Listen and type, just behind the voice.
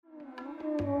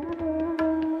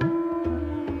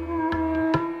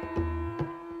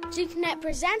ZooConnect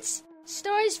presents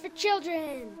Stories for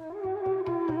Children.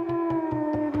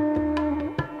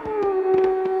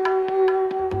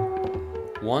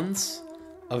 Once,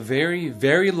 a very,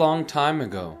 very long time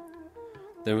ago,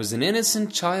 there was an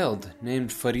innocent child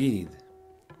named Farid.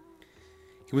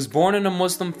 He was born in a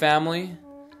Muslim family,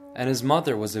 and his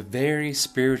mother was a very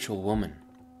spiritual woman.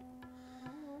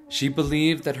 She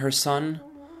believed that her son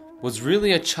was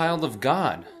really a child of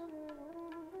God.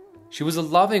 She was a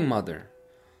loving mother,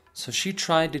 so she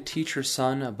tried to teach her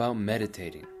son about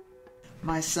meditating.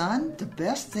 My son, the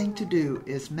best thing to do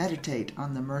is meditate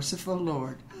on the merciful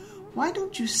Lord. Why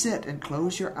don't you sit and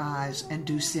close your eyes and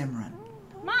do Simran?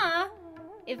 Ma,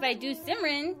 if I do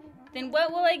Simran, then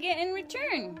what will I get in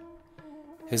return?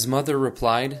 His mother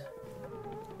replied,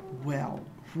 Well,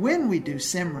 when we do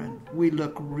Simran, we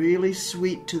look really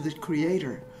sweet to the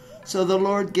Creator, so the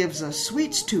Lord gives us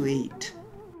sweets to eat.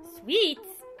 Sweets?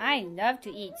 I love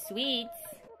to eat sweets.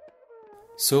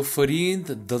 So Farid,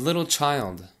 the little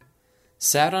child,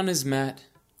 sat on his mat,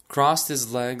 crossed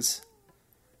his legs,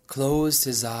 closed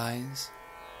his eyes,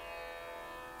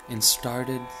 and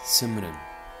started Simran.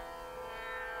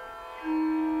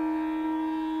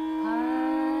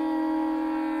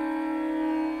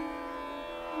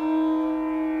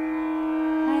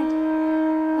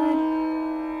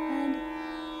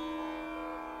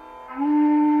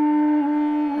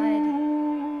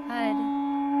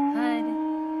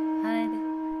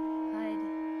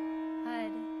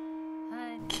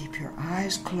 Keep your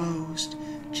eyes closed.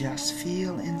 Just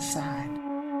feel inside.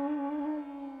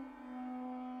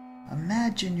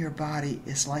 Imagine your body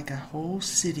is like a whole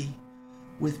city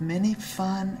with many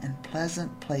fun and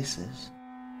pleasant places.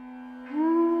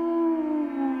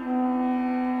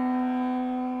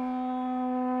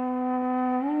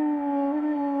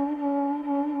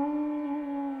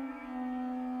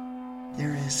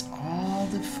 There is all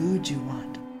the food you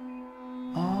want,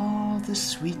 all the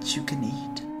sweets you can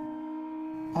eat.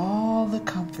 All the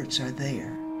comforts are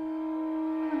there.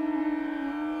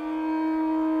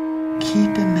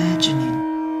 Keep imagining.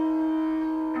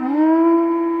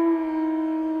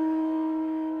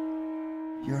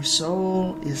 Your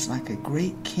soul is like a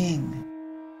great king.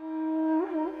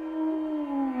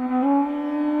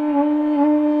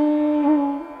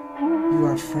 You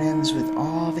are friends with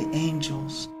all the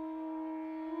angels.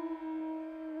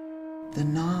 The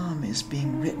Naam is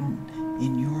being written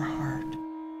in your heart.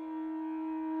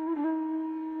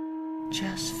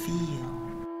 Just feel.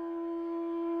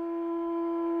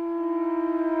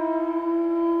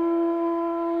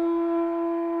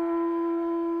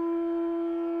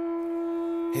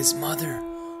 His mother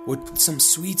would put some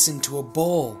sweets into a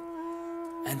bowl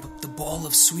and put the bowl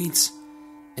of sweets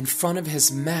in front of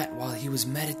his mat while he was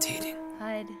meditating.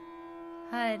 Hud,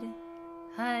 Hud,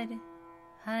 Hud,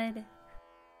 Hud,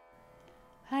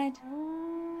 Hud,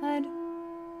 Hud,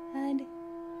 Hud.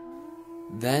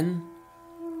 Then,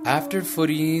 after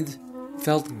Farid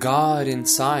felt God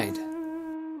inside,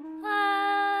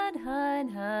 Hud, Hud,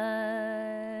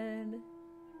 Hud,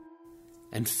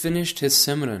 and finished his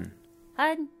Simran,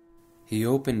 Hud. he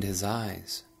opened his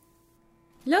eyes.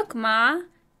 Look, Ma,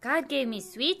 God gave me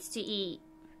sweets to eat.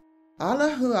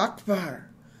 Allahu Akbar.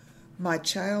 My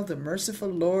child, the merciful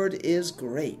Lord is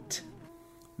great.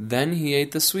 Then he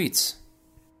ate the sweets,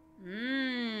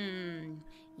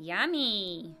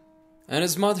 Yummy. and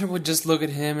his mother would just look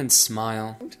at him and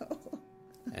smile.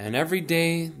 And every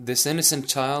day, this innocent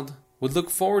child would look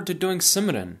forward to doing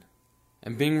Simran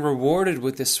and being rewarded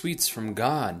with the sweets from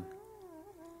God.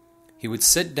 He would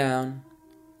sit down,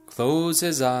 close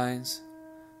his eyes,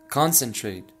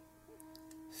 concentrate,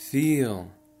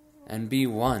 feel, and be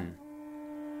one.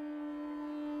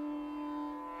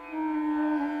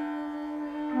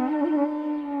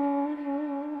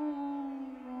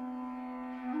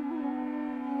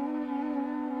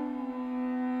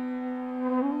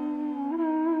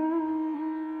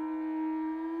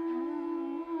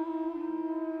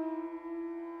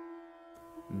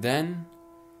 Then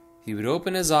he would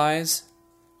open his eyes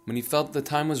when he felt the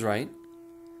time was right,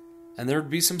 and there would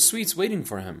be some sweets waiting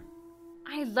for him.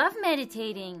 I love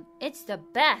meditating. It's the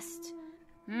best.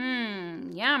 Yum,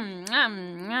 yum,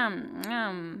 yum,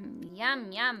 yum.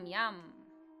 Yum, yum, yum.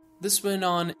 This went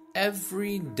on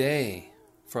every day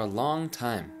for a long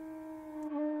time.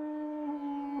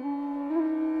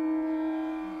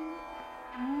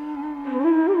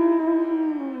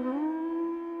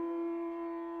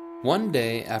 One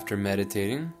day after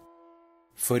meditating,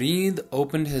 Farid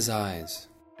opened his eyes.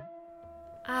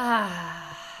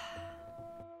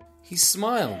 He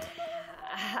smiled.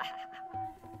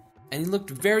 And he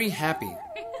looked very happy.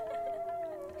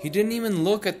 He didn't even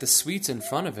look at the sweets in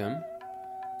front of him,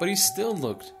 but he still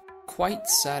looked quite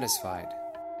satisfied.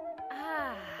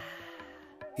 Ah.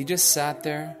 He just sat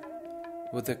there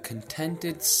with a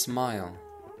contented smile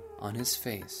on his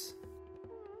face.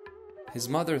 His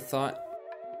mother thought,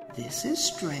 "This is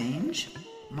strange.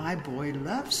 My boy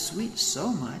loves sweets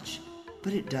so much,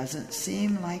 but it doesn't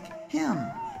seem like him.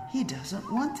 He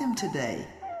doesn't want them today.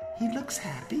 He looks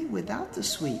happy without the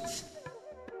sweets.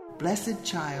 Blessed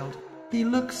child, he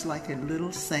looks like a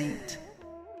little saint.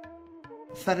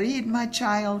 Farid, my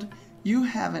child, you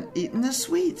haven't eaten the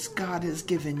sweets God has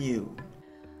given you."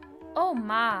 Oh,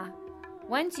 Ma.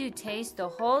 Once you taste the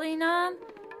holy Nam,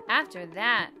 after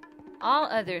that, all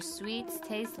other sweets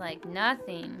taste like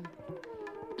nothing.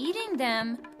 Eating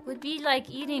them would be like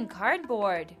eating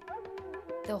cardboard.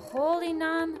 The holy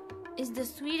Nam is the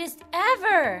sweetest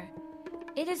ever.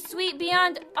 It is sweet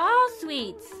beyond all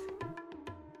sweets.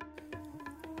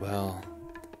 well,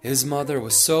 his mother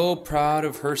was so proud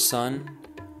of her son,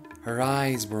 her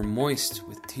eyes were moist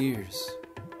with tears.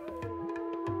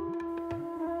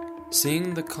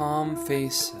 Seeing the calm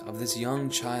face of this young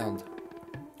child,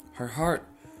 her heart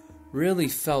really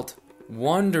felt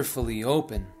wonderfully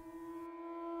open.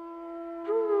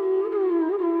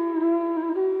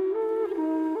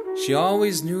 She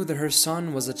always knew that her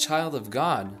son was a child of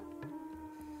God.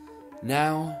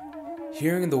 Now,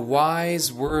 hearing the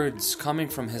wise words coming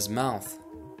from his mouth,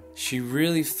 she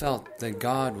really felt that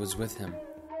God was with him.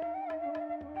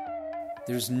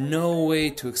 There's no way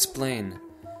to explain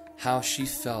how she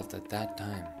felt at that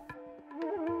time.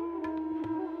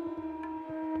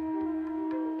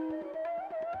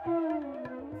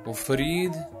 Well,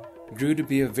 Farid grew to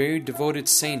be a very devoted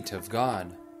saint of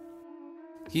God.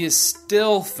 He is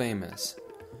still famous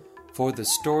for the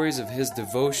stories of his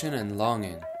devotion and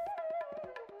longing.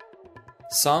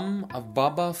 Some of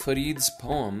Baba Farid's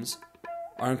poems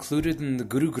are included in the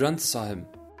Guru Granth Sahib.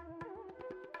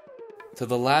 To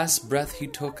the last breath he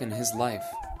took in his life,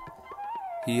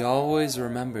 he always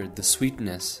remembered the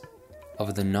sweetness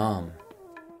of the Naam.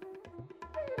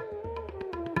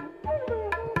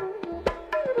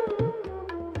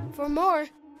 For more,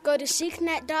 go to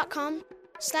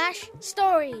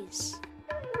seeknet.com/stories.